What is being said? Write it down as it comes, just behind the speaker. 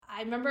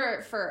I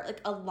remember for like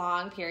a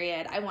long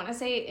period, I want to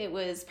say it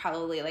was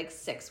probably like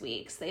 6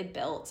 weeks, they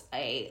built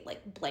a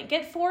like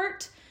blanket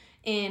fort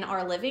in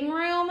our living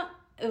room,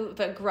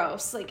 but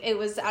gross. Like it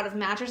was out of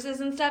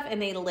mattresses and stuff,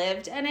 and they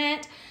lived in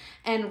it.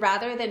 And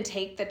rather than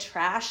take the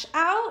trash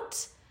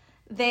out,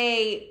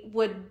 they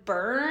would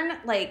burn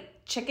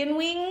like chicken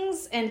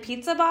wings and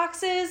pizza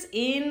boxes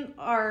in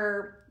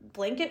our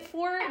blanket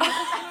fort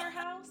that was in our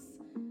house.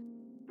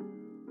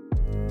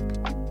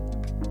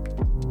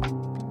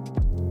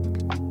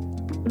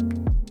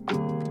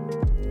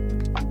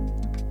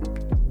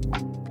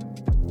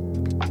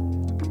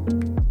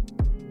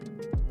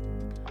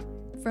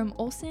 From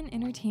Olsen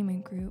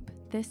Entertainment Group,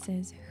 this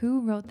is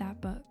Who Wrote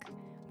That Book,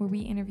 where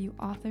we interview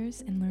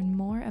authors and learn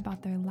more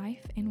about their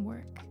life and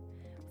work.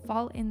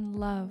 Fall in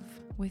love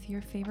with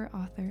your favorite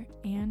author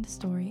and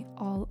story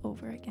all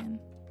over again.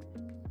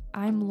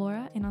 I'm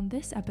Laura, and on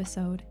this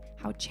episode,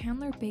 how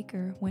Chandler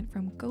Baker went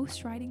from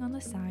ghostwriting on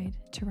the side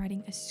to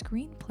writing a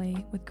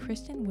screenplay with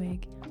Kristen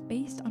Wiig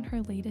based on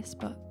her latest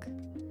book.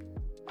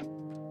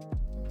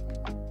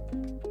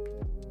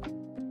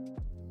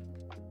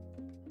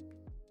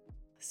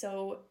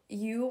 So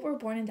you were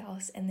born in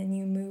Dallas and then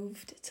you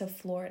moved to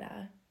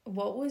Florida.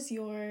 What was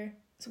your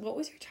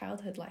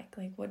childhood like?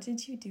 Like, what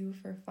did you do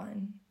for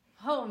fun?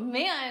 Oh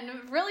man,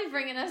 really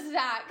bringing us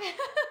back.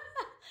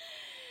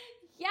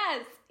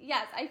 Yes.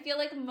 I feel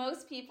like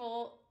most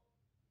people,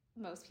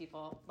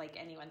 like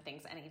anyone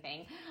thinks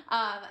anything,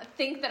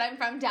 think that I'm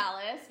from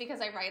Dallas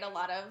because I write a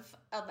lot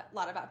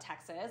about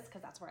Texas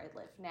because that's where I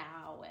live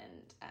now.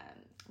 And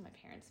my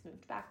parents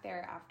moved back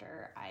there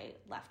after I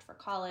left for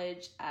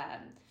college.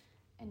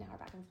 And now we're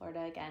back in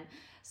Florida again.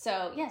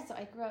 So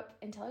I grew up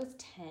until I was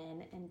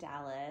 10 in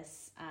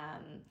Dallas.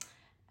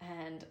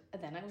 And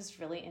then I was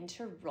really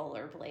into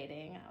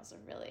rollerblading. I was a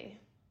really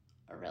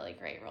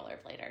great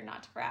rollerblader,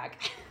 not to brag.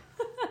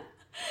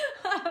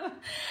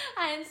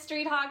 And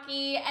street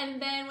hockey.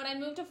 And then when I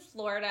moved to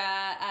Florida,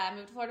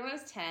 when I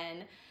was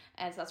 10.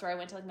 And so that's where I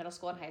went to like middle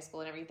school and high school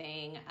and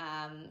everything.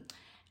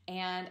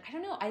 And I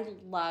don't know, I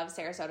love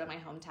Sarasota, my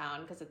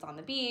hometown, because it's on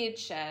the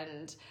beach,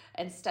 and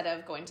instead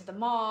of going to the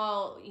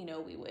mall,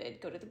 we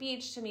would go to the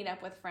beach to meet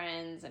up with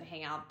friends and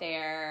hang out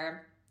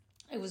there.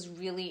 I was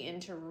really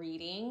into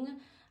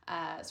reading,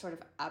 sort of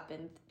up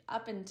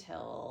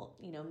until,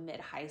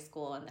 mid-high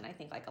school, and then I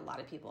think like a lot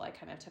of people, I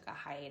kind of took a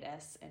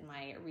hiatus in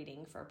my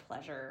reading for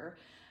pleasure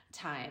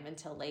time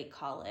until late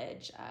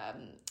college,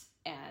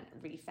 and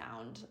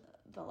refound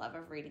the love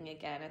of reading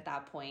again at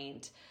that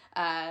point.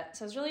 So I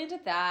was really into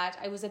that.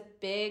 I was a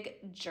big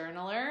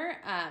journaler.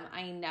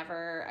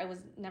 I was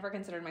never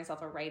considered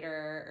myself a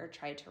writer or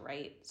tried to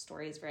write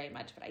stories very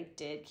much, but I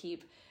did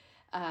keep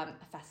a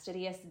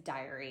fastidious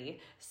diary.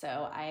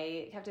 So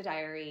I kept a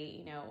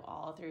diary,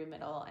 all through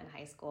middle and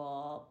high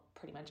school,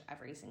 pretty much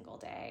every single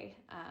day.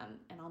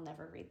 And I'll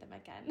never read them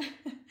again.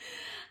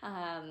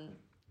 And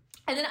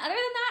then other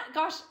than that,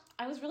 gosh,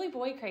 I was really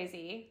boy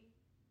crazy.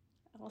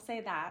 I will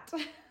say that.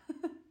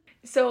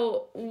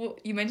 So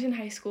you mentioned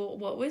high school.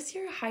 What was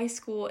your high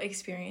school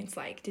experience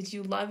like? Did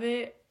you love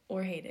it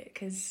or hate it?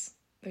 Because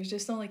there's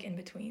just no like in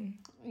between.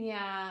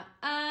 Yeah.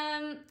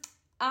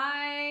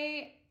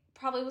 I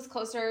probably was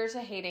closer to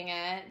hating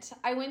it.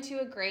 I went to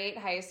a great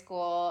high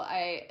school.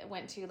 I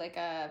went to like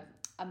a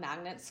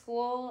magnet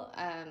school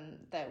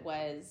that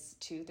was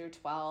 2 through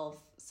 12.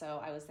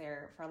 So I was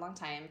there for a long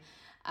time.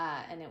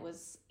 And it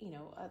was,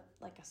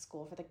 like a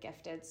school for the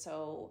gifted.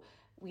 So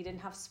we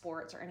didn't have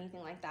sports or anything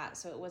like that.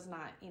 So it was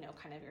not,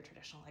 kind of your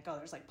traditional, like, oh,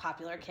 there's like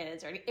popular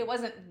kids, or it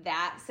wasn't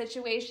that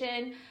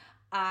situation.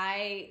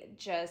 I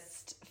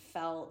just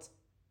felt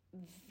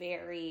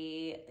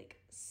very like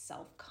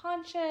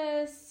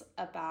self-conscious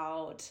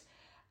about,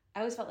 I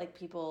always felt like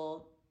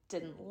people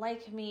didn't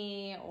like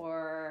me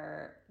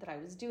or that I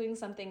was doing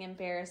something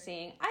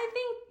embarrassing. I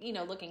think,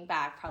 looking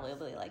back,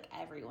 probably like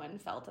everyone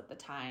felt at the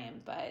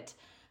time, but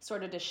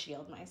sort of to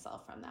shield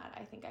myself from that,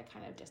 I think I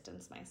kind of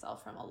distanced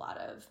myself from a lot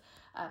of,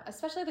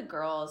 especially the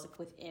girls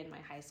within my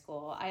high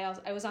school.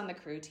 I was on the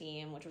crew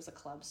team, which was a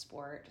club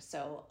sport.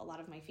 So a lot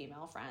of my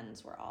female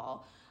friends were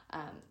all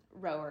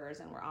rowers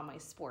and were on my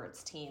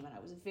sports team, and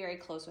I was very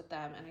close with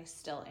them, and I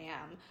still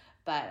am.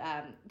 But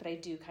I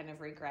do kind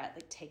of regret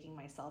like taking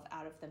myself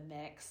out of the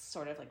mix,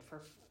 sort of like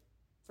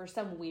for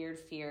some weird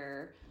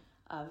fear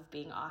of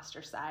being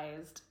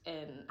ostracized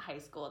in high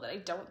school that I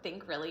don't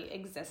think really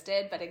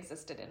existed, but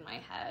existed in my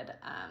head.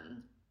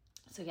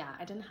 So yeah,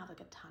 I didn't have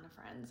like a ton of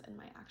friends in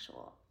my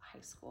actual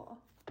high school.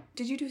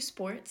 Did you do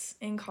sports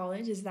in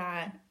college? Is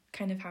that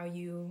kind of how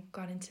you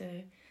got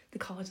into the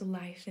college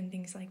life and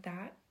things like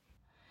that?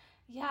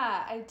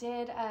 Yeah, I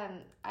did.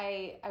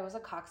 I was a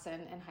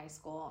coxswain in high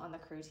school on the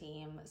crew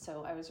team,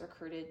 so I was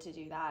recruited to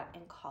do that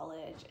in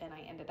college, and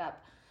I ended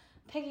up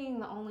picking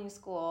the only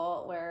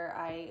school where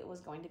I was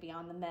going to be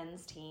on the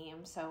men's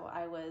team. So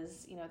I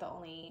was, the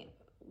only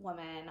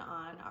woman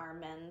on our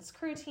men's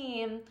crew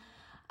team.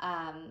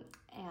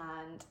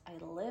 And I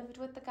lived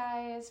with the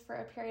guys for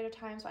a period of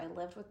time. So I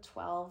lived with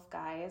 12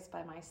 guys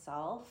by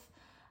myself,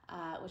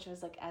 which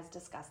was like as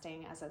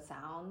disgusting as it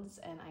sounds.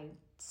 And I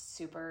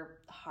super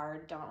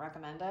hard. Don't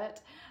recommend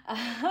it.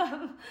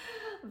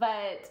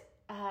 But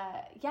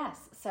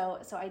yes, so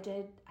I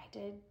did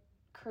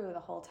crew the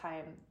whole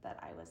time that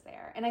I was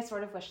there, and I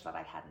sort of wish that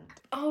I hadn't.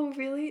 Oh,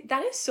 really?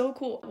 That is so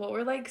cool. What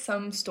were like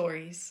some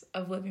stories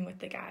of living with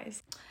the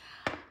guys?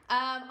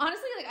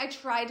 Honestly, like I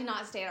tried to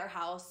not stay at our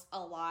house a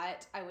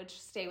lot. I would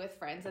stay with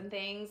friends and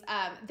things.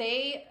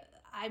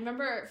 I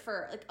remember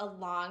for like a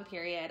long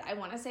period, I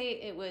want to say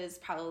it was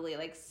probably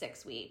like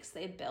 6 weeks,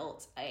 they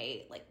built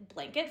a like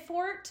blanket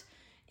fort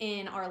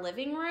in our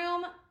living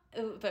room,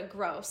 but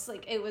gross.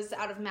 Like it was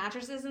out of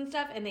mattresses and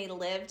stuff, and they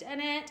lived in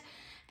it.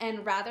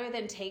 And rather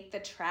than take the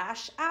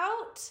trash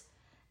out,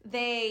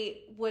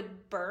 they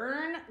would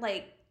burn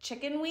like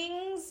chicken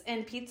wings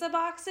and pizza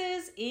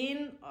boxes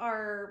in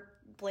our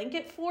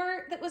blanket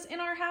fort that was in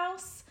our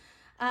house.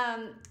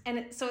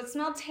 So it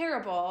smelled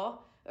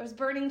terrible. It was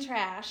burning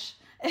trash.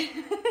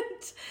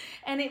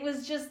 And it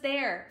was just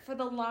there for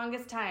the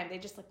longest time. They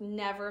just like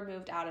never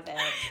moved out of it.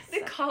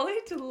 The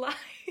college life.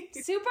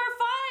 Super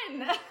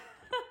fun.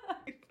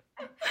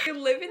 You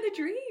live in the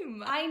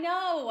dream. I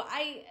know.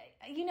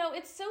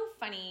 It's so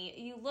funny.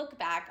 You look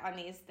back on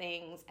these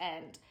things,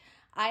 and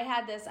I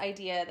had this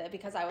idea that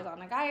because I was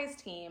on a guys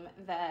team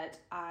that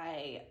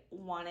I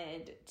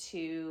wanted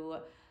to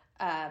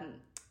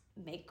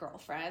make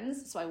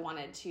girlfriends. So I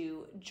wanted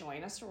to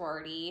join a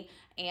sorority,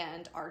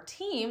 and our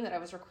team that I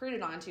was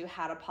recruited onto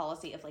had a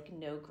policy of like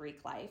no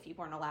Greek life. You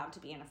weren't allowed to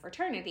be in a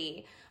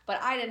fraternity,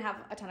 but I didn't have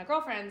a ton of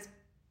girlfriends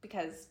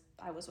because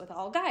I was with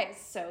all guys.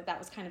 So that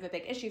was kind of a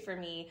big issue for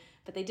me,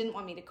 but they didn't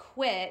want me to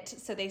quit.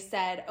 So they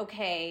said,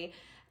 okay,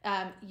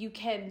 you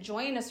can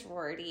join a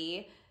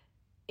sorority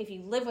if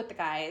you live with the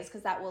guys,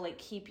 because that will like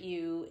keep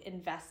you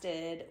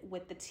invested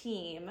with the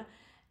team.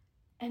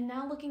 And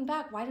now looking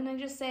back, why didn't I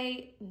just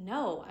say,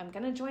 no, I'm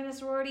going to join a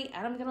sorority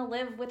and I'm going to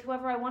live with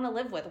whoever I want to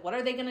live with. What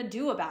are they going to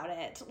do about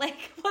it?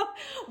 Like,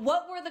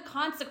 what were the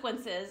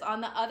consequences on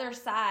the other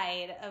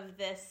side of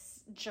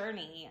this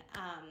journey?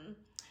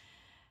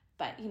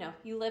 But,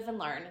 you live and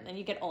learn, and then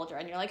you get older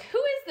and you're like, who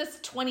is this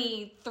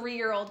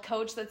 23-year-old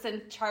coach that's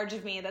in charge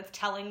of me that's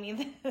telling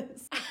me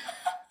this?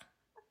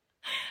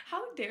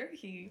 How dare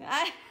he?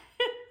 It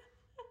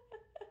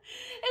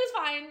was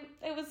fine.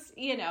 It was,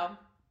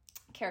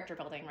 character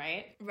building,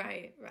 right?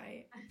 Right.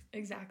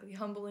 Exactly.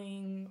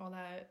 Humbling, all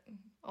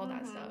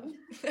that stuff.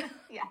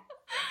 Yeah.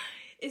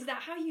 Is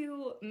that how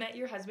you met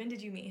your husband?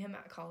 Did you meet him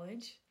at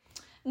college?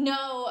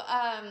 No.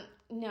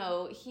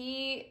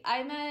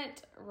 I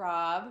met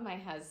Rob, my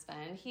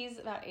husband. He's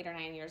about 8 or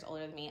 9 years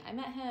older than me. I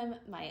met him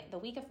the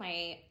week of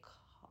my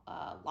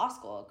law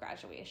school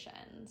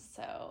graduation.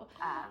 So,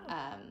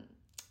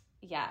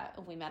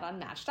 we met on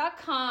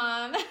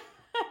Match.com.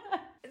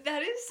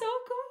 That is so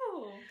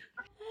cool.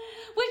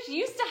 Which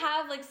used to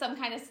have like some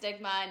kind of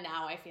stigma, and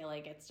now I feel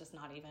like it's just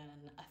not even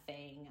a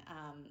thing.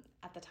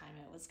 At the time,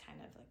 it was kind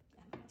of like,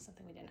 I don't know,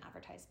 something we didn't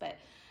advertise. But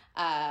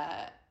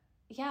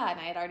and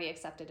I had already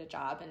accepted a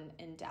job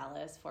in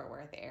Dallas, Fort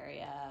Worth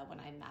area when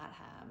I met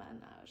him,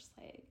 and I was just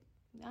like,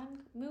 I'm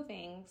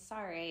moving,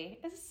 sorry.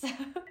 So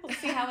we'll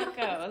see how it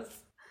goes.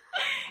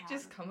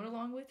 Just coming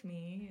along with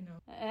me,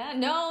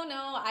 No,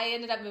 I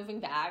ended up moving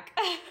back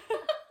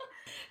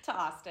to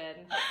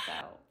Austin,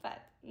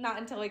 but not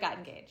until we got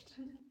engaged.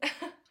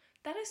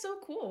 That is so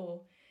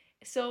cool.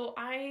 So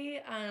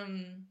I,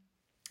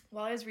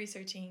 while I was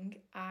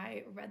researching,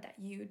 I read that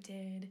you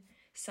did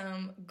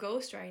some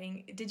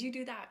ghostwriting. Did you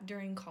do that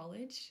during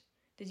college?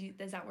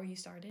 Is that where you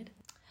started?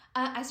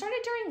 I started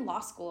during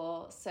law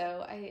school.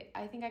 So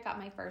I think I got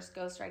my first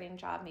ghostwriting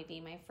job, maybe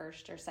my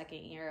first or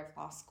second year of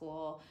law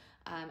school.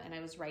 And I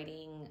was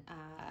writing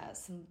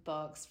some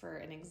books for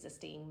an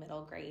existing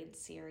middle grade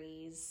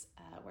series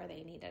where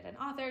they needed an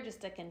author just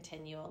to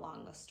continue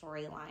along the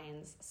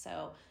storylines.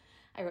 So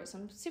I wrote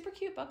some super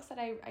cute books that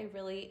I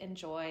really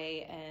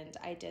enjoy, and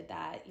I did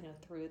that,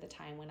 through the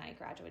time when I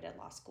graduated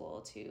law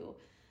school to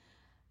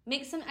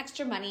make some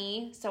extra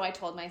money. So I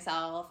told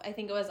myself, I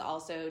think it was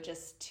also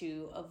just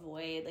to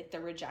avoid like the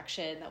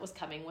rejection that was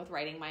coming with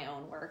writing my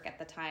own work at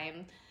the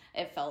time.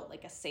 It felt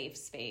like a safe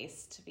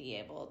space to be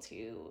able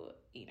to,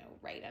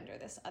 write under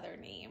this other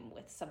name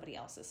with somebody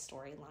else's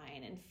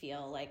storyline and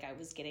feel like I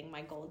was getting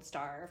my gold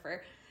star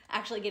for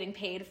actually getting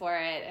paid for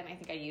it. And I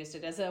think I used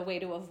it as a way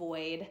to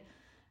avoid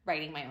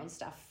writing my own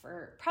stuff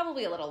for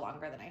probably a little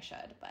longer than I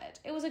should. But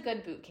it was a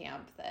good boot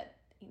camp that,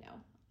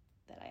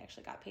 that I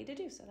actually got paid to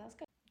do. So that was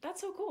good.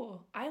 That's so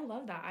cool. I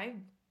love that.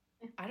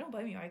 I don't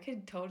blame you.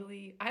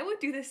 I would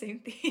do the same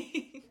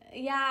thing.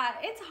 Yeah,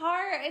 it's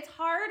hard. It's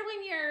hard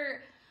when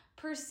you're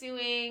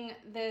pursuing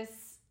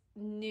this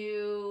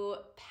new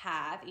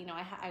path.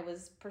 I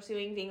was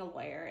pursuing being a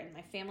lawyer, and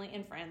my family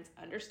and friends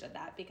understood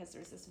that because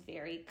there's this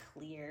very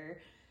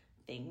clear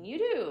thing you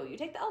do. You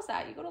take the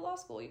LSAT, you go to law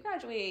school, you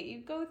graduate,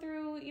 you go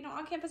through,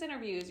 on-campus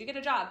interviews, you get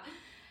a job.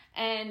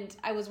 And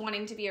I was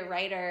wanting to be a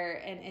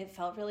writer, and it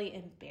felt really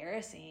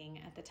embarrassing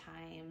at the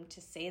time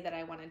to say that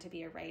I wanted to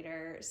be a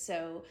writer.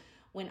 So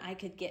when I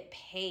could get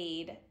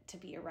paid to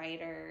be a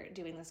writer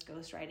doing this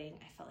ghostwriting,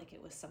 I felt like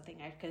it was something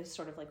I could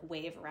sort of like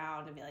wave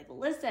around and be like,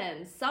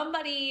 listen,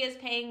 somebody is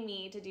paying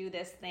me to do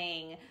this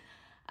thing.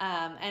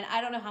 And I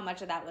don't know how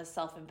much of that was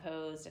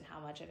self-imposed and how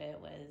much of it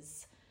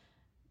was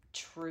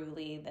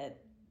truly that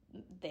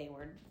they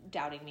were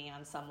doubting me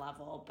on some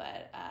level.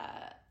 But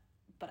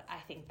I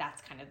think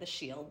that's kind of the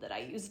shield that I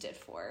used it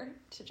for,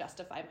 to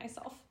justify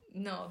myself.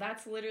 No,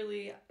 that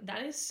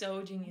is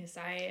so genius.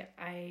 I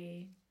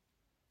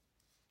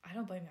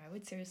don't blame you. I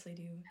would seriously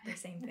do the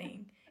same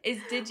thing.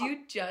 Did you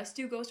just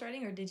do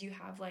ghostwriting, or did you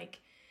have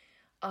like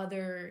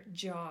other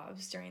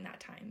jobs during that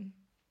time?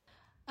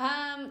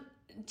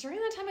 During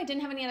that time, I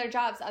didn't have any other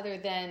jobs other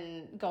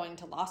than going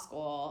to law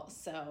school.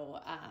 So,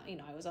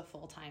 I was a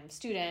full-time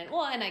student.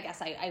 Well, and I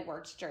guess I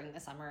worked during the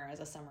summer as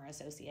a summer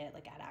associate,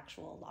 like at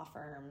actual law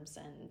firms.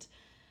 And,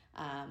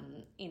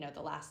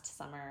 the last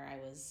summer I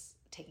was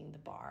taking the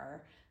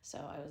bar. So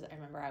I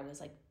remember I was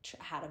like,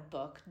 had a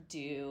book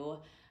due,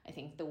 I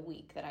think the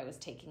week that I was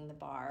taking the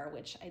bar,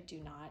 which I do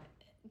not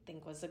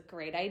think was a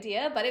great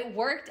idea, but it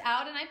worked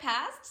out and I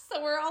passed.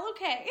 So we're all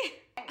okay.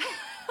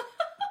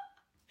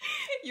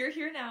 You're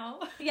here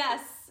now.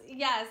 Yes,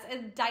 a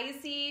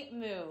dicey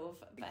move.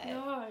 But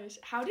gosh,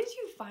 how did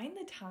you find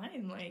the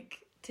time, like,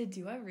 to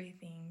do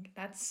everything?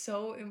 That's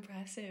so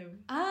impressive.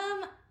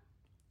 I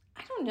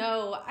don't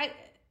know. I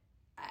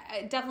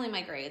definitely,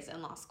 my grades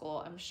in law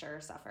school, I'm sure,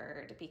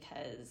 suffered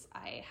because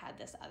I had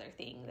this other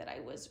thing that I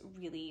was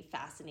really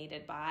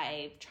fascinated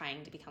by,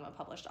 trying to become a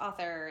published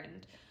author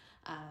and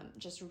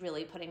just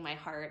really putting my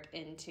heart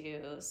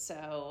into.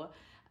 So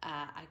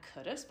I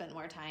could have spent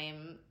more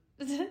time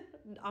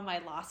on my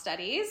law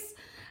studies.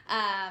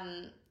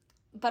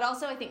 But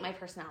also I think my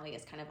personality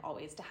is kind of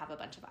always to have a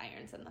bunch of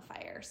irons in the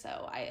fire.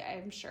 So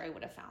I'm sure I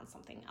would have found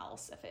something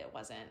else if it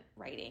wasn't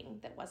writing,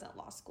 that wasn't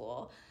law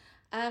school.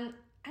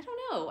 I don't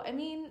know. I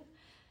mean,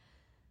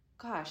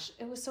 gosh,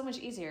 it was so much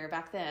easier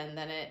back then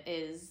than it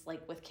is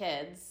like with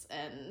kids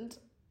and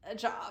a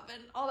job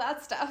and all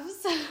that stuff.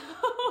 So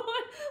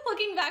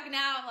looking back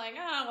now, I'm like,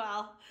 oh,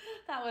 well,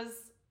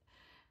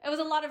 it was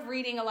a lot of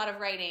reading, a lot of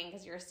writing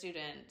because you're a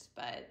student,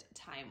 but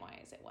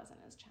time-wise, it wasn't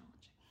as challenging.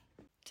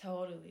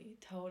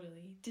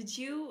 Totally. Did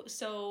you,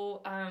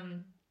 so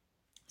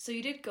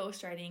you did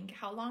ghostwriting.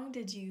 How long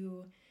did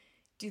you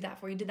do that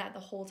for? You did that the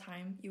whole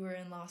time you were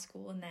in law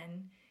school, and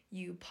then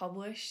you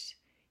published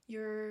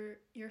your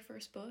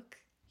first book?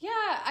 Yeah,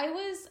 I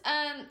was,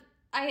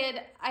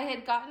 I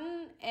had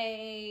gotten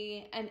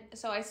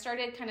so I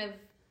started kind of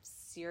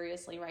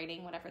seriously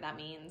writing, whatever that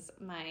means,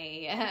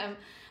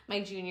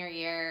 my junior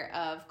year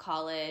of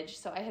college.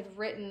 So I had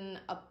written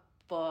a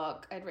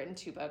book. I'd written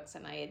 2 books,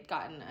 and I had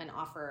gotten an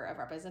offer of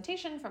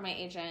representation from my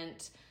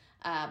agent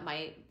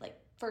my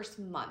first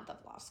month of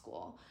law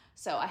school.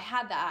 So I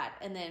had that,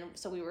 and then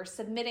so we were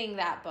submitting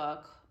that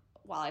book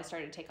while I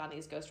started to take on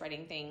these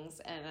ghostwriting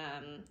things,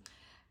 and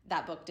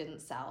that book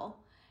didn't sell.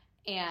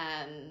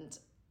 And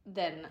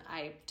then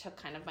I took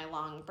kind of my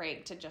long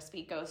break to just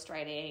be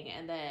ghostwriting.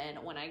 And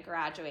then when I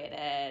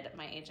graduated,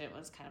 my agent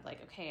was kind of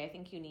like, okay, I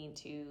think you need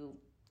to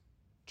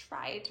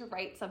try to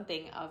write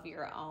something of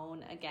your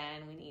own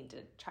again. We need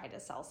to try to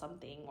sell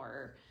something,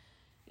 or,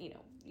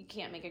 you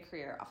can't make a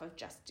career off of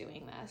just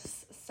doing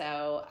this.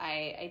 So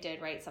I did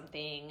write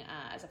something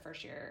as a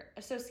first-year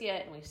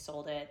associate, and we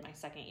sold it my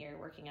second year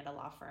working at a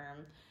law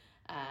firm.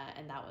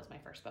 And that was my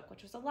first book,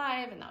 which was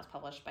Alive, and that was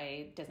published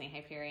by Disney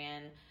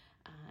Hyperion.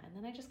 And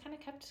then I just kind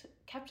of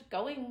kept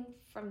going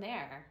from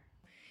there.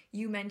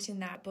 You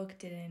mentioned that book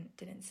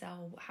didn't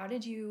sell. How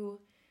did you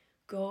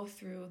go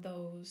through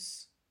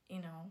those,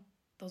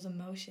 those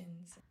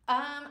emotions?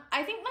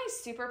 I think my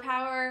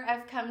superpower,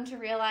 I've come to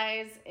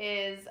realize,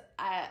 is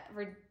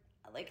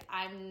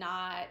I'm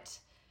not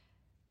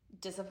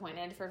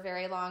disappointed for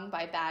very long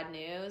by bad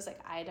news.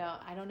 I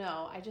don't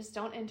know. I just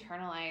don't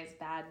internalize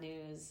bad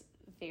news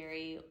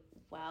very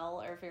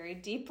well or very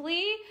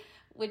deeply,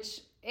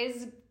 which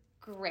is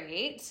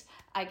great,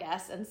 I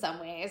guess, in some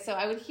ways. So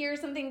I would hear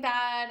something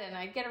bad and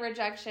I'd get a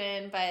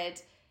rejection,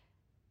 but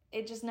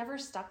it just never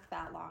stuck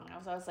that long. I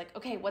was always like,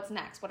 okay, what's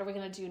next? What are we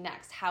going to do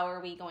next? How are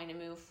we going to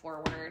move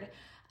forward?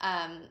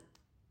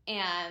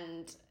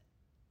 And,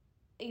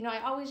 I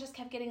always just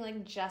kept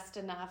getting just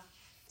enough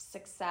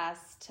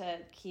success to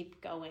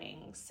keep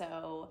going.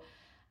 So,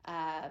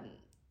 I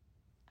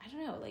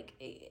don't know,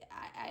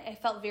 I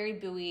felt very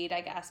buoyed,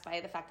 I guess, by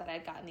the fact that I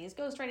had gotten these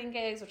ghostwriting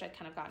gigs, which I'd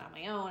kind of gotten on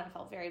my own. I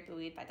felt very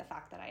buoyed by the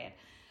fact that I had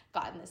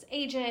gotten this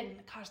agent.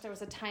 And gosh, there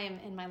was a time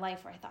in my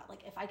life where I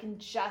thought, if I can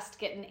just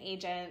get an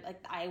agent,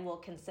 I will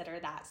consider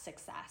that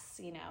success.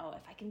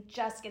 If I can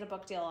just get a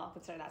book deal, I'll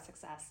consider that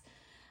success.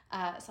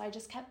 So I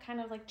just kept kind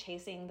of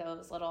chasing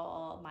those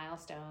little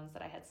milestones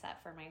that I had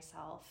set for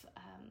myself.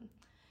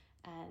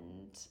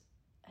 And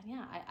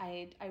yeah,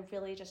 I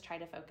really just try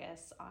to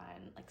focus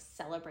on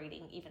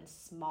celebrating even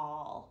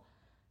small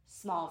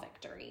small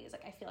victories.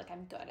 Like, I feel like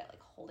I'm good at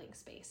like holding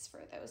space for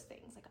those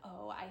things. Like,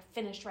 oh, I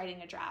finished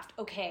writing a draft.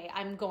 Okay,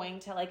 I'm going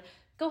to like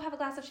go have a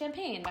glass of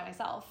champagne by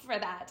myself for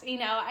that. You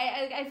know,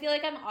 I feel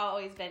like I've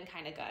always been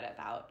kind of good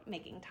about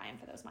making time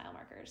for those mile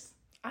markers.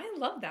 I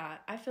love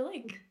that. I feel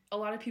like a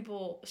lot of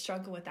people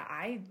struggle with that.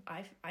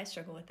 I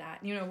struggle with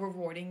that. You know,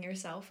 rewarding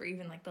yourself for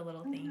even like the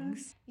little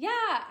things. Yeah,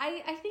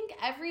 I think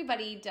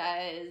everybody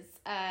does.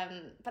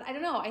 But I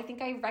don't know. I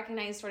think I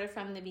recognized sort of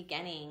from the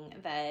beginning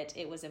that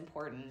it was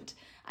important.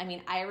 I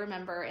mean, I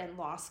remember in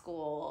law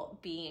school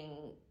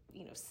being,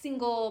 you know,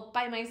 single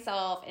by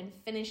myself and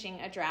finishing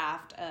a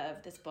draft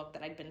of this book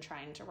that I'd been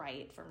trying to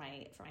write for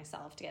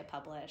myself to get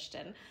published,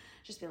 and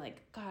just being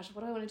like, gosh,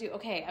 what do I want to do?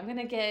 Okay, I'm going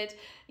to get,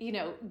 you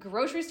know,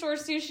 grocery store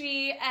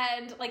sushi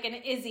and like an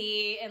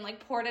Izzy and like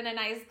pour it in a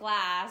nice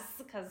glass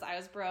because I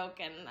was broke,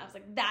 and I was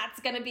like, that's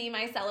going to be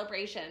my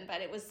celebration.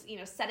 But it was, you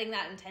know, setting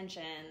that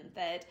intention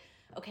that,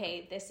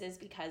 okay, this is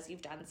because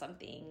you've done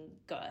something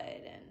good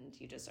and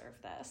you deserve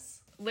this.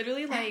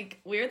 Literally,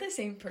 like, we're the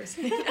same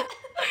person.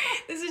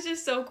 This is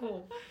just so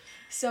cool.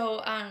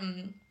 So,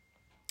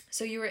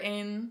 so you were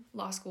in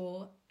law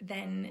school,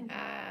 then,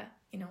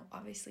 you know,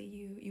 obviously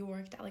you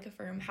worked at like a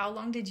firm. How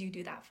long did you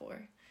do that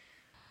for?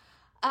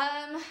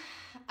 I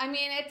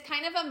mean, it's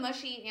kind of a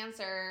mushy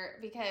answer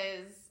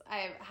because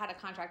I've had a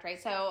contract,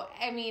 right? So,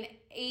 I mean,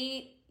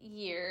 8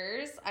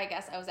 years, I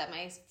guess I was at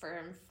my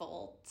firm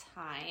full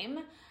time.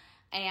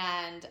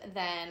 And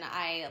then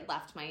I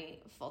left my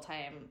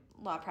full-time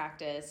law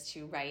practice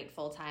to write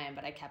full-time,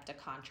 but I kept a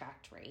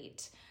contract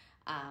rate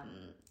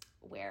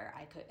where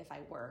I could, if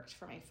I worked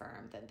for my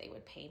firm, then they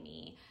would pay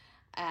me.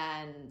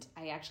 And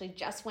I actually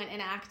just went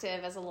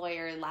inactive as a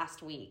lawyer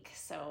last week.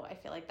 So I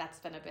feel like that's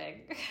been a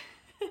big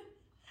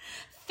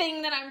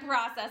thing that I'm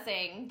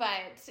processing.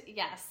 But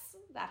yes,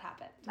 that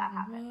happened.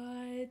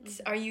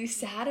 What? Are you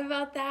sad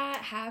about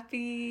that?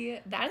 Happy?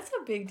 That is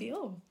a big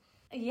deal.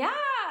 Yeah.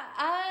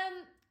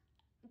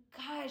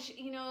 Gosh,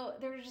 you know,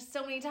 there were just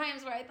so many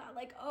times where I thought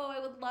like, oh, I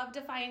would love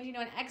to find, you know,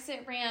 an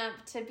exit ramp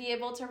to be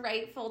able to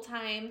write full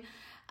time.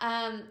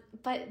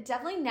 But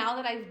definitely now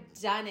that I've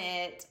done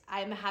it,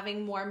 I'm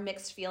having more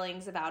mixed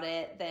feelings about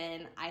it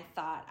than I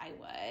thought I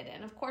would.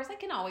 And of course I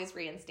can always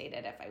reinstate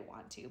it if I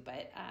want to,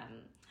 but,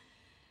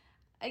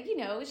 you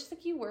know, it's just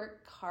like you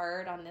work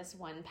hard on this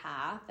one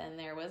path. And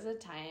there was a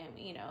time,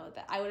 you know,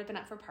 that I would have been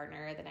up for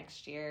partner the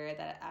next year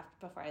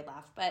before I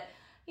left, but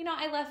you know,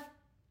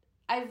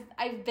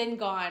 I've been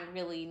gone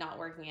really not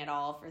working at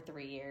all for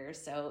 3 years.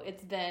 So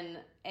it's been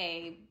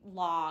a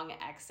long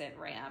exit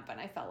ramp, and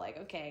I felt like,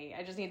 okay,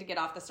 I just need to get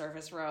off the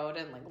surface road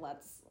and like,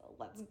 let's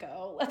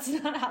go. Let's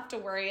not have to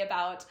worry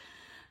about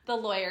the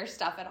lawyer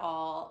stuff at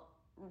all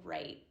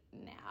right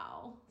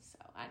now. So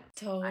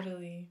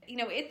Totally. You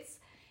know, it's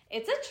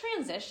a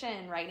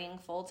transition writing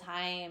full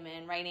time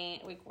and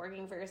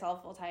working for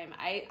yourself full time.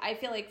 I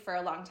feel like for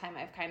a long time,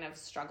 I've kind of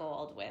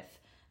struggled with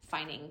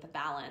finding the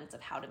balance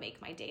of how to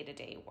make my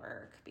day-to-day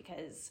work,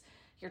 because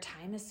your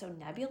time is so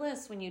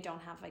nebulous when you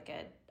don't have like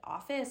an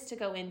office to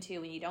go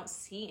into, when you don't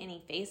see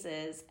any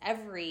faces.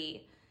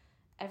 Every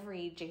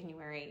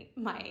January,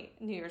 my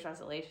New Year's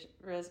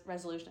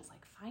resolution is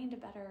like, find a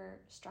better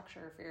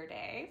structure for your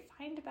day,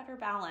 find a better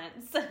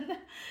balance, and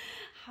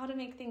how to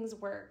make things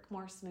work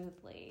more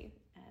smoothly.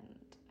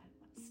 And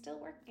I'm still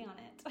working on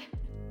it.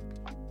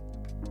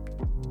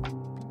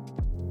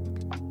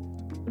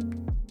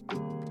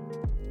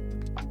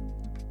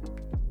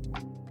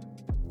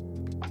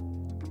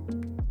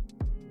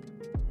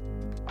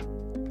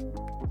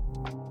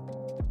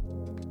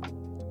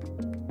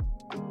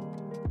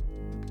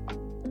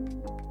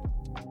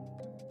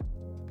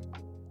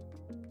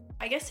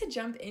 I guess to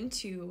jump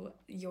into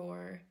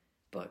your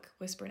book,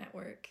 Whisper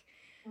Network,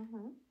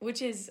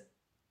 which is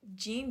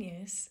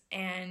genius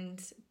and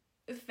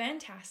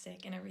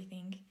fantastic and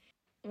everything.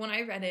 When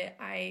I read it,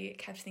 I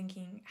kept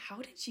thinking, how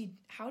did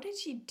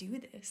she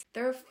do this?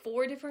 There are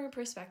 4 different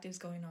perspectives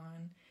going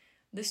on.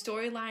 The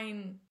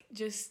storyline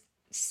just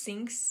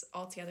syncs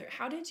all together.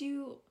 How did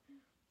you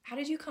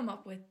come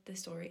up with the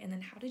story, and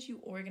then how did you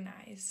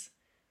organize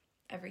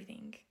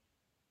everything?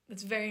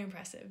 That's very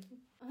impressive.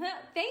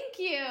 Thank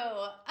you.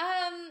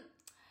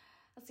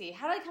 Let's see.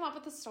 How did I come up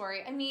with the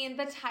story? I mean,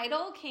 the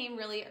title came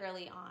really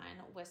early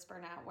on, Whisper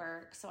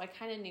Network. So I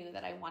kind of knew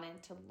that I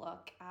wanted to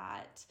look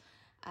at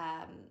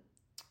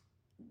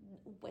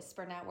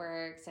whisper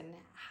networks and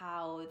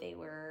how they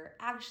were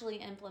actually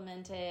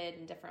implemented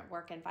in different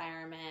work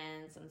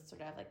environments, and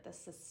sort of like the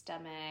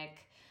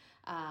systemic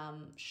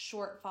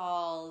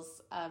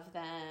shortfalls of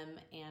them,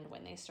 and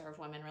when they served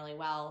women really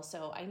well.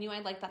 So I knew I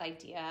liked that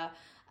idea.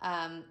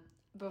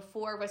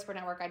 Before Whisper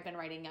Network, I'd been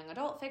writing young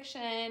adult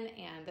fiction,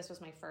 and this was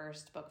my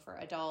first book for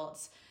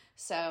adults.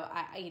 So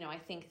I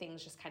think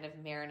things just kind of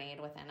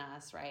marinate within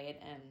us, right?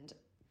 And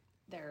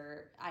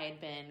I had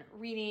been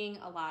reading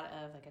a lot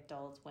of like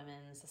adult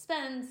women's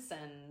suspense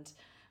and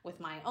with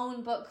my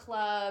own book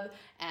club,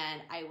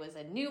 and I was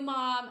a new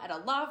mom at a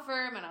law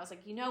firm, and I was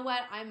like, you know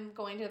what? I'm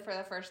going to, for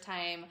the first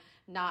time,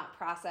 not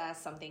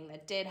process something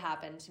that did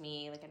happen to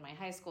me like in my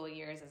high school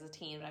years as a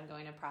teen, but I'm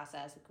going to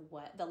process like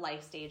what the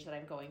life stage that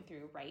I'm going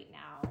through right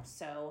now.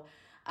 So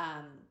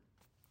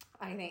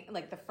I think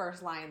like the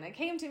first line that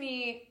came to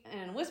me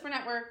in Whisper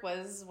Network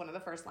was one of the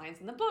first lines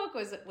in the book,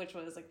 which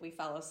was like, we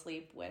fell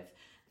asleep with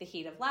the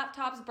heat of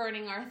laptops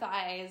burning our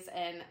thighs.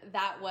 And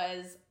that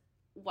was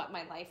what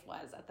my life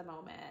was at that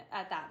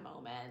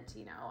moment.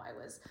 You know, I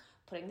was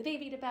putting the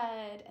baby to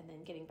bed and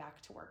then getting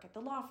back to work at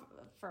the law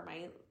for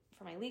my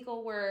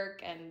legal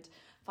work, and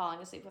falling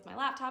asleep with my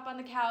laptop on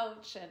the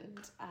couch. And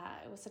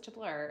it was such a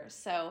blur.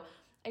 So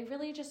I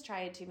really just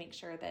tried to make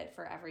sure that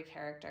for every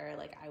character,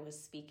 like I was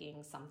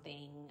speaking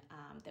something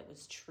that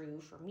was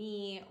true for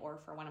me or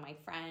for one of my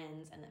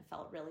friends, and that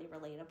felt really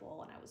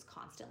relatable. And I was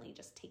constantly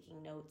just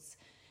taking notes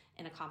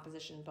in a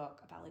composition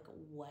book about like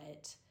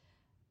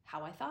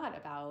how I thought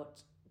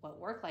about what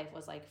work life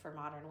was like for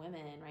modern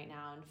women right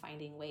now, and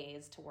finding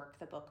ways to work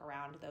the book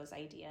around those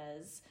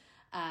ideas.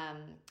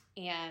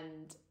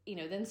 And, you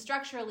know, then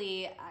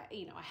structurally,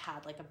 I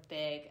had like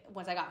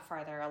once I got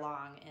farther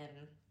along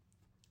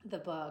in the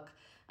book,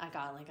 I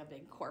got like a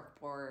big cork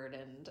board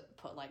and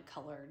put like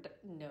colored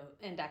note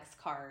index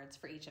cards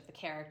for each of the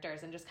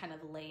characters, and just kind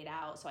of laid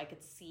out so I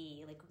could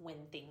see like when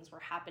things were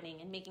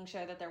happening, and making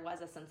sure that there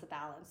was a sense of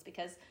balance,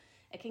 because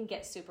it can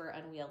get super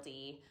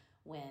unwieldy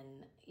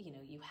when, you know,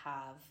 you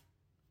have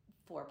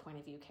 4 point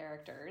of view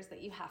characters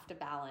that you have to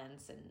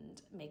balance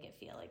and make it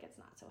feel like it's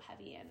not so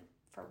heavy and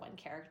for one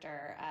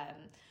character.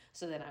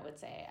 So then I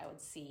would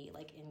see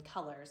like in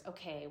colors,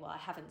 okay, well, I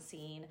haven't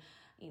seen,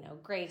 you know,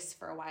 Grace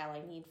for a while.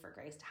 I need for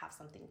Grace to have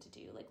something to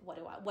do. Like,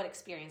 what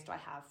experience do I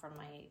have from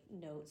my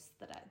notes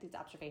these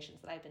observations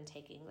that I've been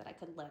taking that I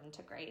could lend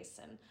to Grace,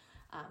 and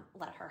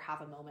let her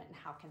have a moment, and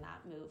how can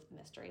that move the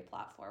mystery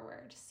plot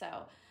forward?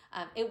 So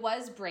it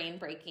was brain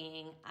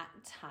breaking at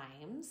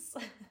times,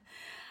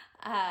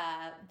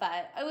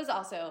 but it was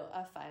also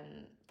a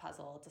fun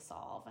puzzle to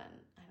solve. And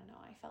I don't know,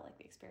 I felt like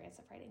the experience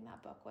of writing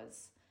that book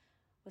was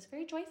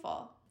very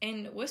joyful.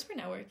 In Whisper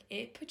Network,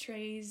 it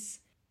portrays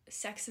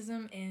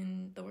sexism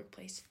in the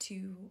workplace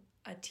to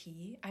a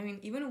T. I mean,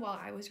 even while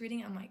I was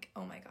reading, I'm like,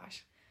 oh my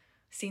gosh,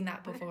 seen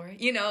that before,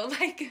 you know,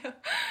 like,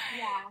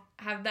 yeah,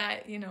 have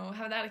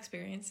that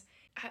experience.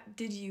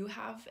 Did you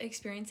have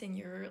experience in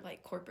your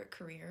like corporate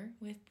career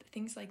with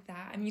things like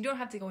that? I mean, you don't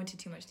have to go into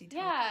too much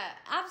detail. Yeah,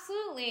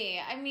 absolutely.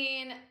 I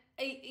mean,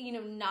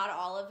 not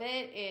all of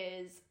it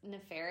is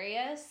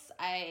nefarious.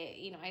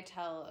 I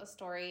tell a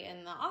story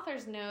in the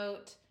author's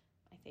note,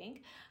 I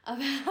think,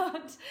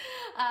 about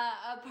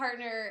a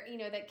partner,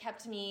 that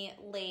kept me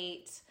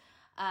late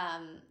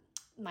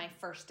my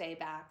first day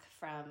back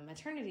from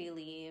maternity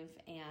leave.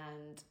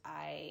 And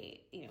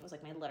it was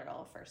like my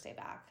literal first day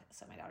back.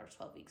 So my daughter was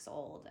 12 weeks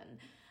old, and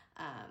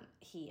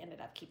he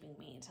ended up keeping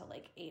me until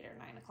like 8 or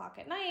 9 o'clock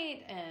at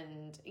night.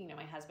 And,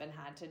 my husband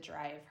had to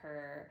drive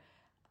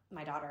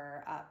my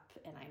daughter up,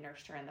 and I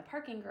nursed her in the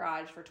parking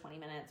garage for 20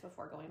 minutes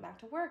before going back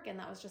to work. And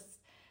that was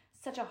just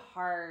such a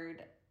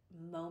hard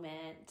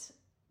moment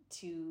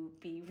to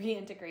be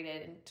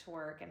reintegrated into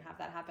work and have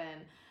that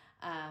happen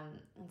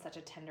in such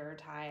a tender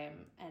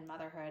time, and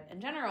motherhood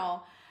in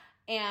general.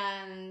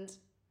 And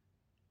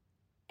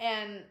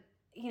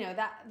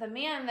that the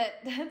man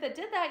that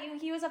did that,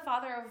 he was a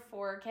father of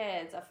 4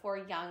 kids, of 4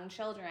 young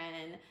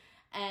children.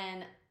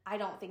 And I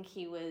don't think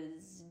he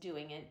was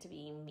doing it to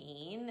be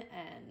mean,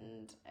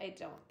 and I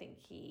don't think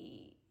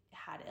he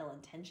had ill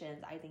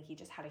intentions. I think he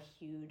just had a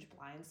huge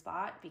blind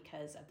spot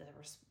because of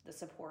the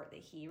support that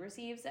he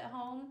receives at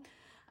home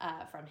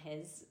from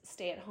his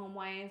stay-at-home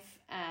wife.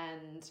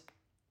 And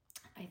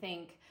I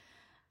think,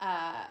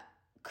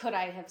 could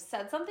I have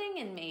said something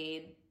and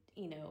made,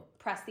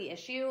 press the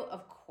issue?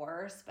 Of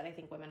course, but I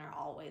think women are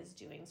always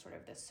doing sort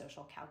of this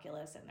social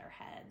calculus in their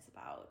heads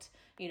about,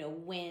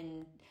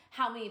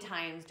 how many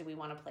times do we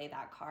want to play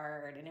that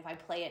card? And if I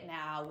play it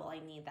now, will I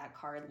need that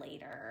card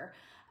later?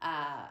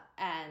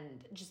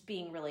 And just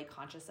being really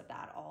conscious of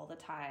that all the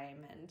time.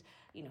 And,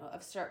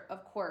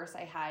 of course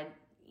I had,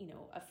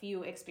 a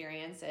few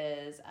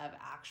experiences of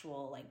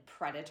actual like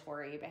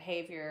predatory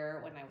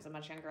behavior when I was a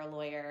much younger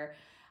lawyer.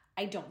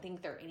 I don't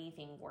think they're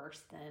anything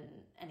worse than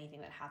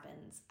anything that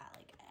happens at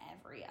like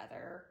every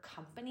other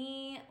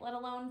company, let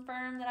alone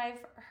firm, that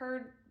I've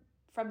heard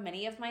from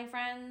many of my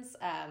friends.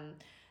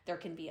 There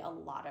can be a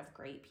lot of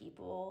great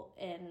people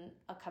in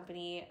a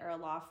company or a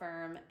law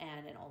firm,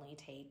 and it only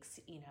takes,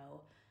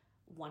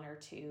 1 or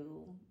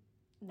 2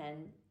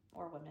 men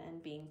or women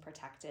being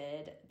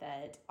protected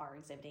that are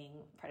exhibiting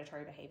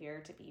predatory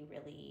behavior to be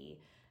really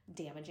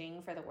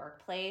damaging for the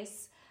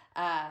workplace.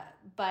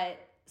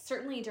 But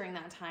certainly during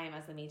that time,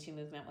 as the Me Too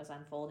movement was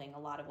unfolding, a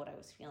lot of what I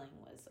was feeling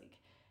was like,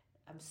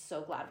 I'm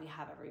so glad we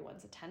have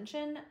everyone's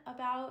attention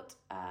about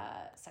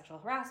sexual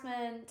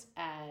harassment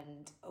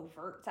and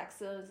overt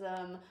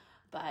sexism,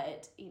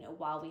 But,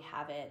 while we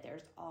have it,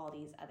 there's all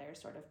these other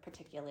sort of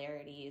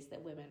particularities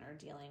that women are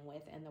dealing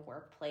with in the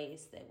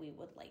workplace that we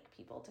would like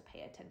people to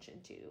pay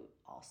attention to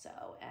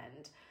also.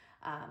 And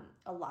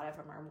a lot of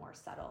them are more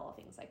subtle,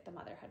 things like the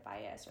motherhood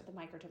bias or the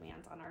micro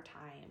demands on our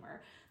time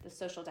or the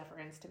social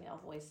deference to male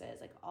voices,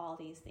 like all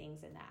these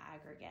things in the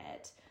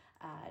aggregate,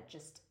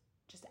 just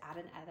add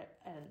an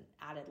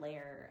added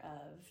layer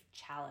of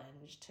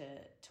challenge to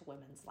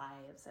women's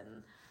lives.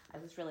 And I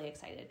was really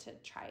excited to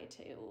try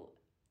to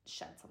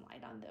shed some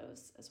light on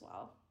those as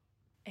well.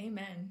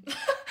 Amen.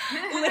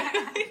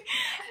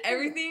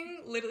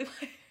 literally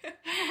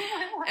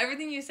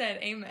everything you said,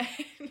 amen.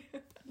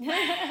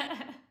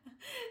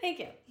 Thank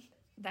you.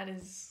 That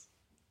is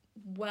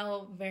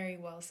very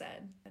well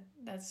said.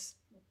 That's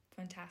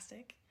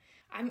fantastic.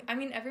 I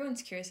mean,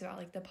 everyone's curious about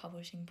like the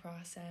publishing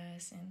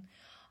process and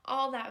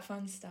all that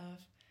fun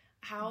stuff.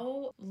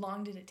 How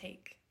long did it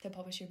take to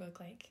publish your book?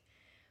 Like,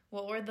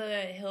 what were the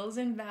hills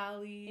and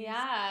valleys?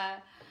 Yeah.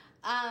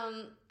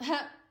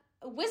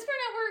 Whisper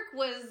Network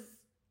was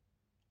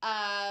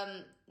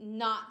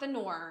not the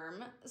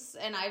norm,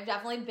 and I've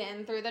definitely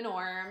been through the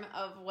norm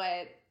of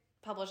what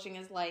publishing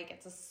is like.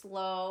 It's a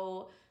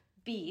slow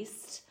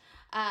beast.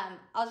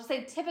 I'll just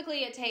say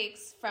typically it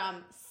takes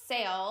from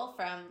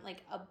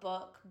like a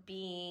book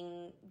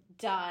being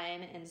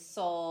done and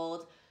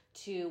sold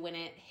to when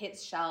it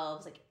hits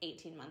shelves, like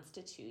 18 months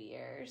to 2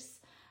 years.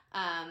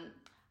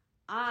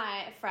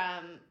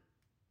 From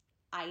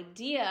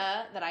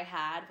idea that I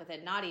had with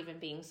it not even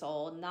being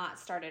sold, not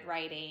started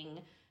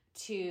writing,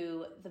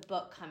 to the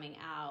book coming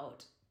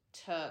out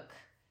took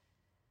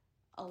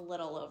a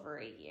little over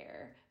a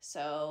year.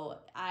 So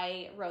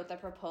I wrote the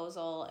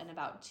proposal in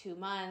about 2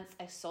 months.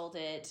 I sold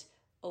it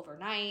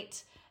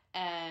overnight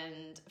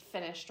and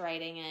finished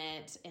writing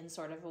it in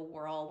sort of a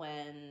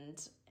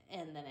whirlwind,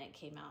 and then it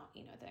came out,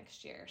 the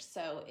next year.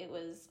 So it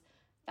was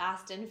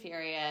fast and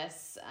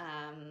furious.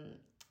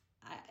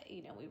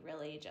 We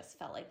really just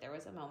felt like there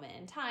was a moment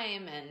in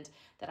time and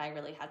that I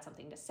really had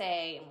something to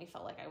say, and we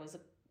felt like I was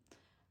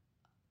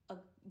a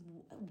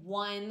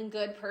one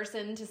good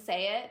person to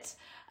say it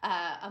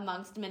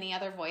amongst many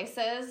other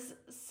voices.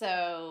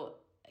 So,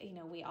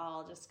 we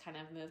all just kind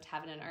of moved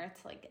heaven and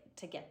earth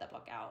to get the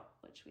book out,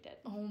 which we did.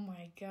 Oh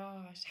my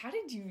gosh. How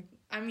did you,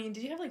 did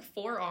you have like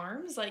 4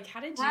 arms? Like, how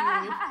did you?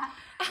 Writing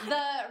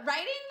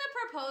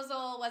the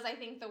proposal was, I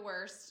think, the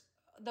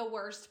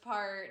worst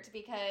part,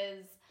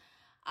 because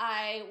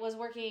I was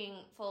working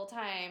full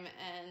time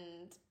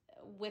and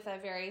with a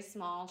very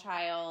small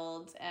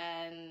child,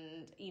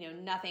 and,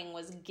 nothing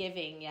was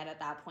giving yet at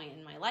that point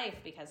in my life,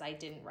 because I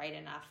didn't write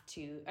enough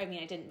I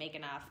didn't make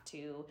enough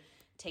to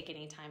take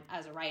any time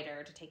as a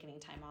writer, to take any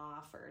time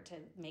off or to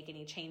make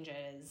any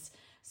changes.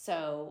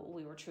 So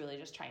we were truly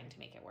just trying to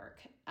make it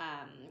work.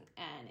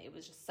 And it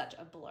was just such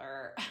a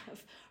blur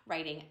of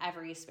writing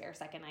every spare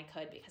second I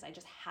could, because I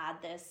just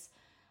had this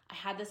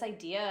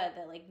idea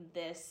that like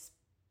this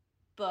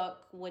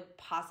book would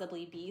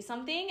possibly be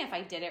something if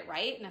I did it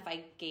right and if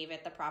I gave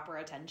it the proper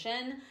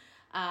attention.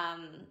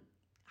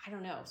 I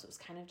don't know. So it was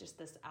kind of just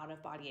this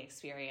out-of-body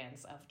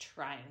experience of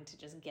trying to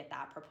just get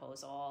that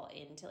proposal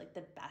into like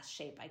the best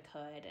shape I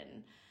could.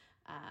 And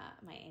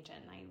my agent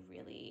and I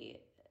really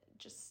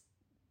just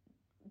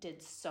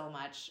did so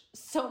much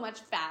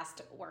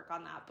fast work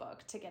on that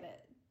book to get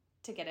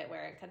it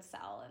where it could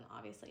sell. And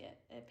obviously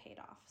it paid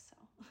off. So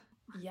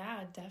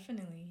yeah,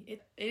 definitely.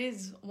 It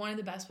is one of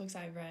the best books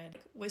I've read.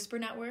 Whisper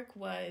Network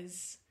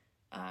was,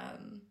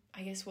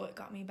 I guess, what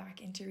got me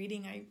back into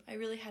reading. I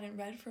really hadn't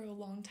read for a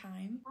long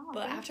time.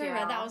 But after I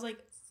read that, I was like,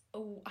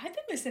 oh, I've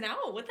been missing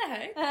out. What the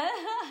heck?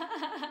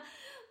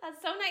 That's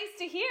so nice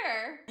to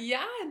hear.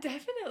 Yeah,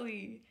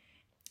 definitely.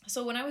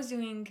 So when I was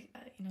doing,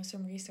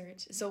 some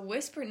research, so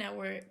Whisper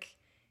Network,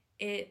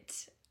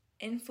 it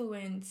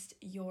influenced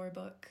your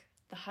book,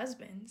 The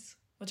Husbands,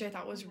 which I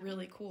thought was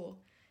really cool.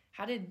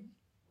 How did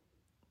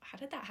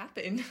that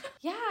happen?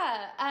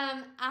 Yeah.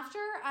 After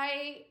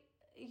I,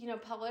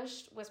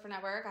 published Whisper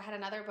Network, I had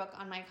another book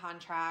on my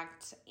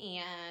contract,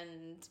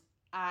 and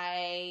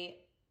I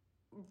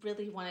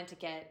really wanted to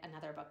get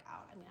another book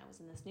out. I was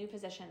in this new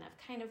position of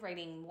kind of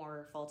writing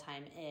more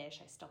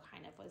full-time-ish. I still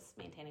kind of was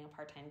maintaining a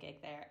part-time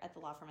gig there at the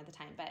law firm at the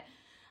time, but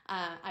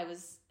I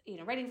was,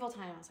 writing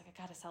full-time. I was like,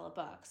 I got to sell a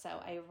book. So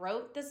I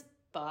wrote this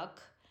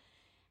book,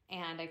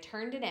 and I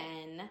turned it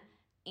in,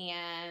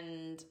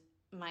 and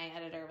my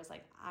editor was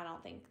like, I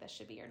don't think this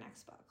should be your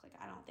next book. Like,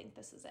 I don't think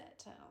this is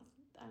it.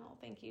 I don't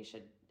think you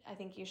should, I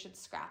think you should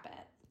scrap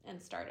it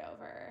and start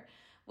over,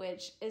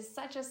 which is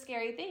such a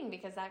scary thing,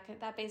 because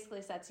that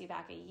basically sets you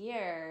back a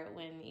year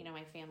when,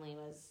 my family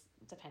was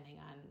depending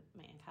on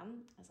my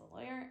income as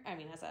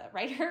a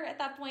writer at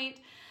that point.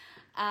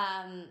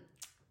 And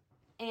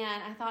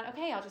I thought,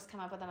 okay, I'll just come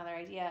up with another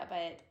idea,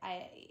 but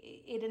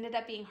it ended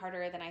up being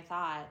harder than I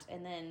thought.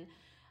 And then,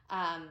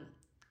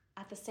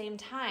 at the same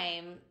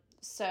time,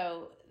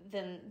 so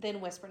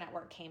then Whisper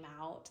Network came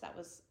out.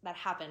 That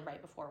happened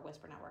right before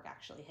Whisper Network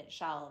actually hit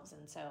shelves.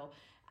 And so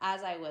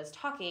as I was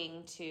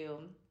talking to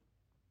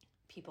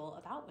people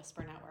about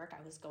Whisper Network.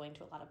 I was going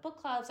to a lot of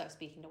book clubs. I was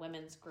speaking to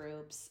women's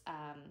groups.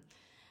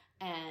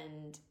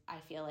 And I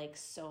feel like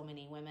so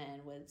many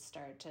women would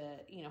start to,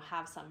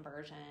 have some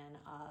version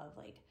of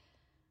like,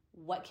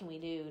 what can we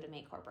do to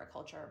make corporate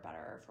culture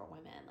better for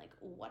women? Like,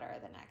 what are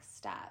the next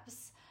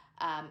steps?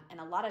 And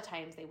a lot of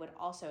times they would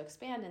also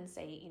expand and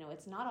say,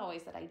 it's not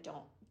always that I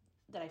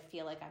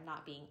feel like I'm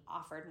not being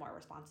offered more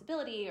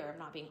responsibility or I'm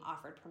not being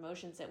offered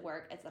promotions at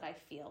work. It's that I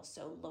feel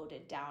so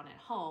loaded down at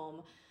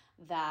home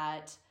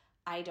that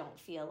I don't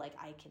feel like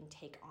I can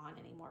take on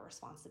any more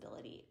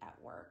responsibility at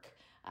work.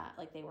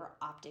 Like they were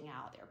opting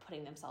out. They were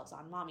putting themselves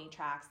on mommy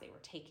tracks. They were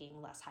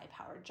taking less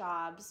high-powered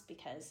jobs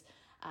because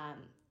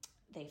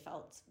they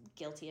felt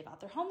guilty about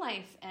their home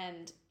life.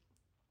 And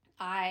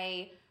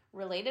I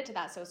related to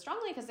that so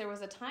strongly because there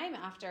was a time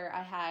after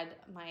I had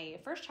my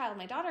first child,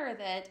 my daughter,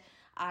 that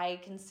I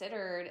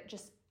considered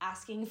just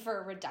asking for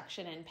a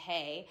reduction in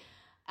pay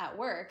at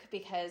work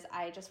because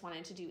I just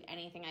wanted to do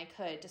anything I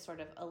could to sort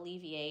of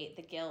alleviate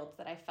the guilt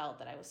that I felt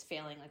that I was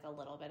failing like a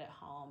little bit at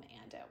home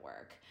and at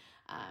work.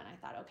 And I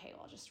thought, okay,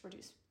 well, I'll just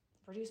reduce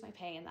my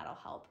pay and that'll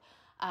help.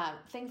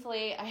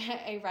 Thankfully,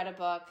 I read a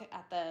book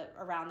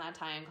around that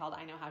time called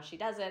I Know How She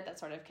Does It that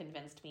sort of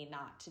convinced me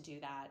not to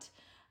do that.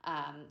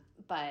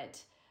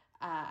 But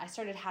I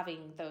started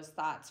having those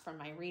thoughts from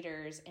my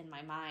readers in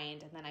my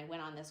mind. And then I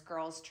went on this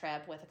girls'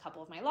 trip with a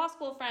couple of my law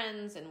school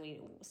friends, and we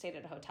stayed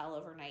at a hotel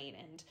overnight,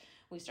 and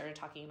we started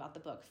talking about the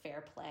book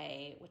Fair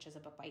Play, which is a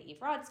book by Eve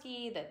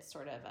Rodsky that's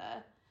sort of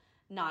a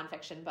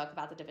nonfiction book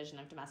about the division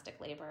of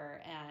domestic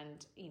labor.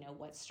 And,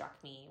 what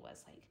struck me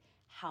was like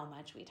how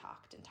much we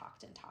talked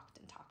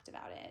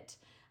about it.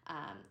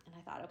 And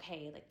I thought,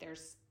 okay, like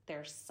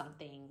there's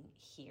something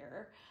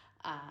here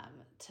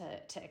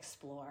to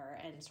explore.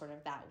 And sort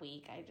of that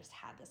week, I just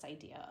had this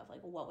idea of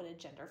like, what would a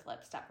gender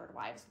flip Stepford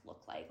Wives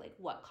look like? Like,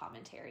 what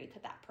commentary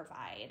could that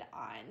provide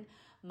on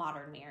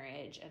modern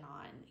marriage and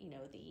on,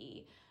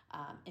 the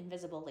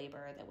invisible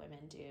labor that women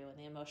do and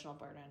the emotional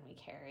burden we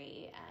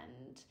carry.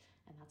 And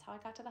that's how I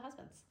got to the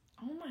husbands.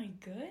 Oh my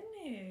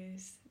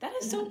goodness. That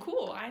is so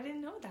cool. I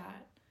didn't know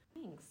that.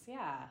 Thanks.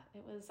 Yeah.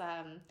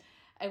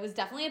 It was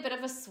definitely a bit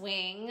of a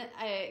swing.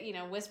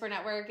 Whisper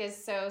Network is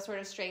so sort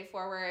of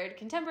straightforward,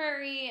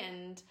 contemporary,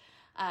 and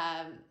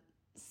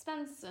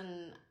Spence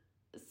and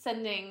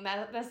sending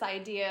this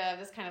idea of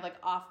this kind of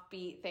like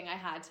offbeat thing I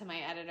had to my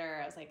editor.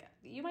 I was like,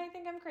 you might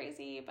think I'm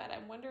crazy, but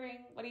I'm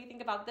wondering, what do you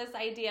think about this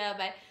idea?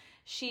 But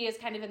she is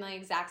kind of in the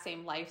exact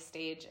same life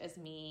stage as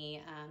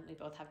me. We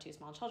both have 2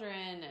 small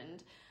children,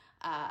 and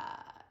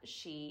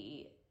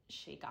she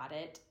got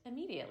it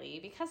immediately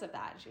because of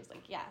that. She was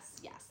like, yes,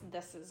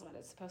 this is what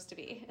it's supposed to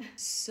be.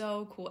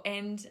 So cool.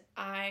 And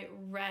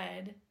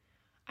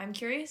I'm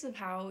curious of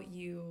how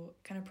you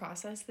kind of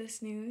process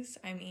this news.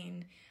 I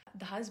mean,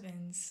 the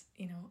husbands,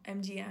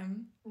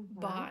 MGM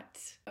bought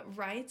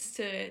rights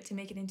to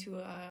make it into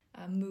a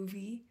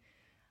movie.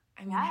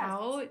 I mean,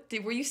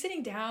 yes. Were you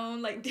sitting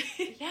down? Like,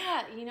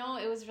 yeah,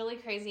 it was really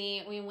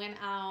crazy. We went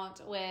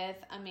out with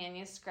a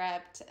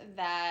manuscript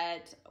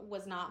that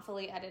was not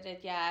fully edited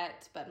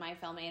yet, but my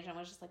film agent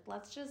was just like,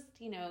 let's just,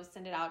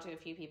 send it out to a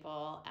few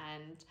people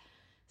and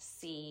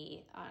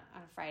see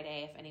on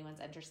Friday if anyone's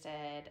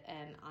interested.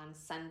 And on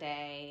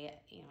Sunday,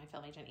 my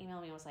film agent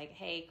emailed me and was like,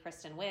 hey,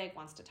 Kristen Wiig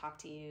wants to talk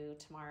to you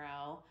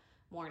tomorrow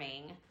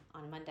morning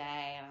on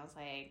Monday. And I was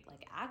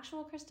like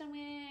actual Kristen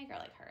Wiig or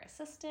like her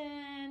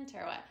assistant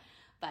or what?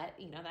 But,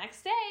 the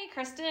next day,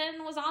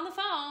 Kristen was on the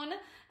phone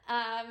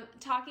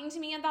talking to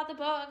me about the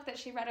book that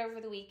she read over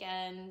the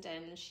weekend.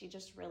 And she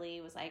just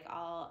really was like,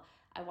 I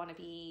want to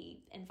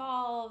be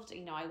involved.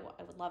 I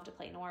would love to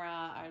play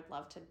Nora. I would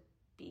love to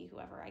be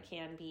whoever I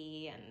can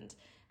be. And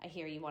I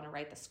hear you want to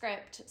write the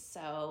script.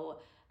 So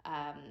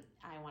I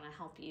want to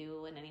help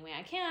you in any way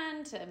I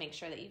can to make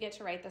sure that you get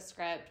to write the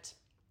script.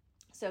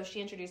 So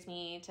she introduced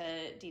me to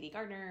Dee Dee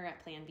Gardner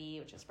at Plan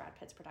B, which is Brad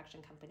Pitt's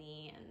production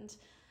company. And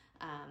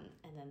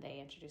then they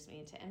introduced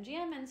me to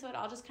MGM. And so it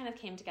all just kind of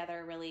came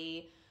together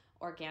really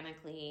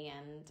organically.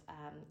 And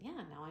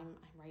now I'm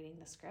writing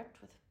the script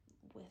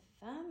with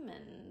them,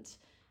 and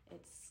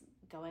it's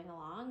going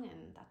along.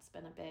 And that's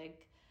been a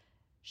big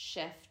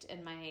shift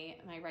in my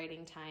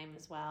writing time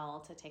as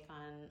well, to take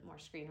on more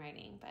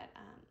screenwriting. But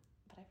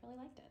I've really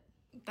liked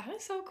it. That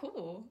is so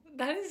cool.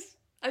 That is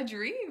a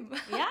dream.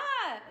 Yeah,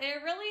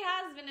 it really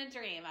has been a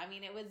dream. I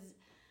mean,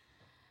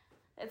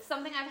 it's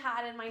something I've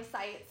had in my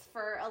sights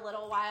for a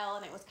little while,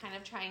 and it was kind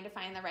of trying to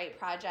find the right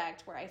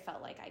project where I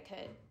felt like I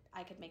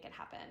could make it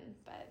happen.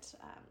 But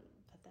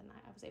then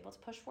I was able to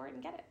push for it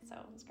and get it. So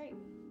it was great.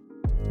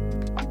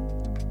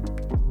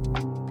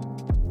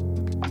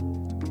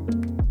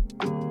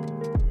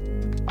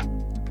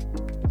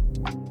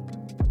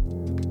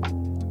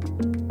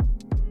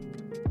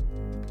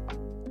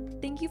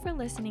 Thank you for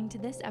listening to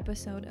this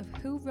episode of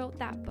Who Wrote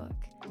That Book,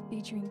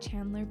 featuring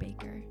Chandler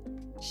Baker.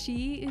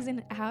 She is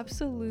an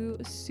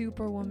absolute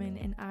superwoman,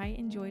 and I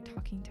enjoy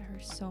talking to her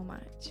so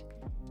much.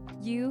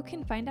 You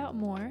can find out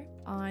more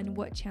on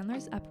what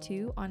Chandler's up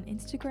to on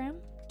Instagram,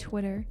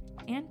 Twitter,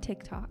 and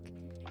TikTok.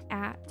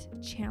 at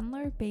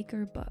Chandler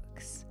Baker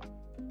Books.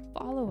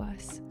 Follow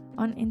us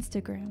on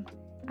Instagram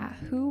at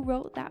Who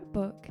Wrote That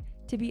Book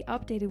to be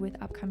updated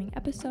with upcoming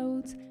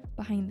episodes,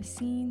 behind the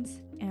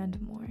scenes, and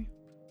more.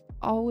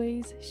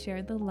 Always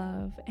share the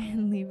love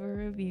and leave a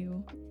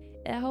review.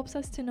 It helps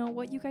us to know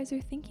what you guys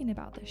are thinking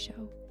about the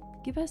show.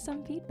 Give us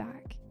some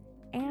feedback.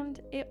 And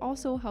it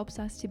also helps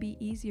us to be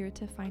easier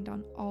to find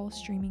on all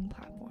streaming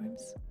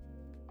platforms.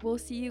 We'll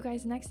see you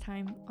guys next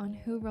time on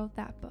Who Wrote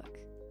That Book,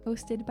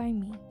 hosted by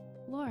me,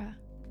 Laura.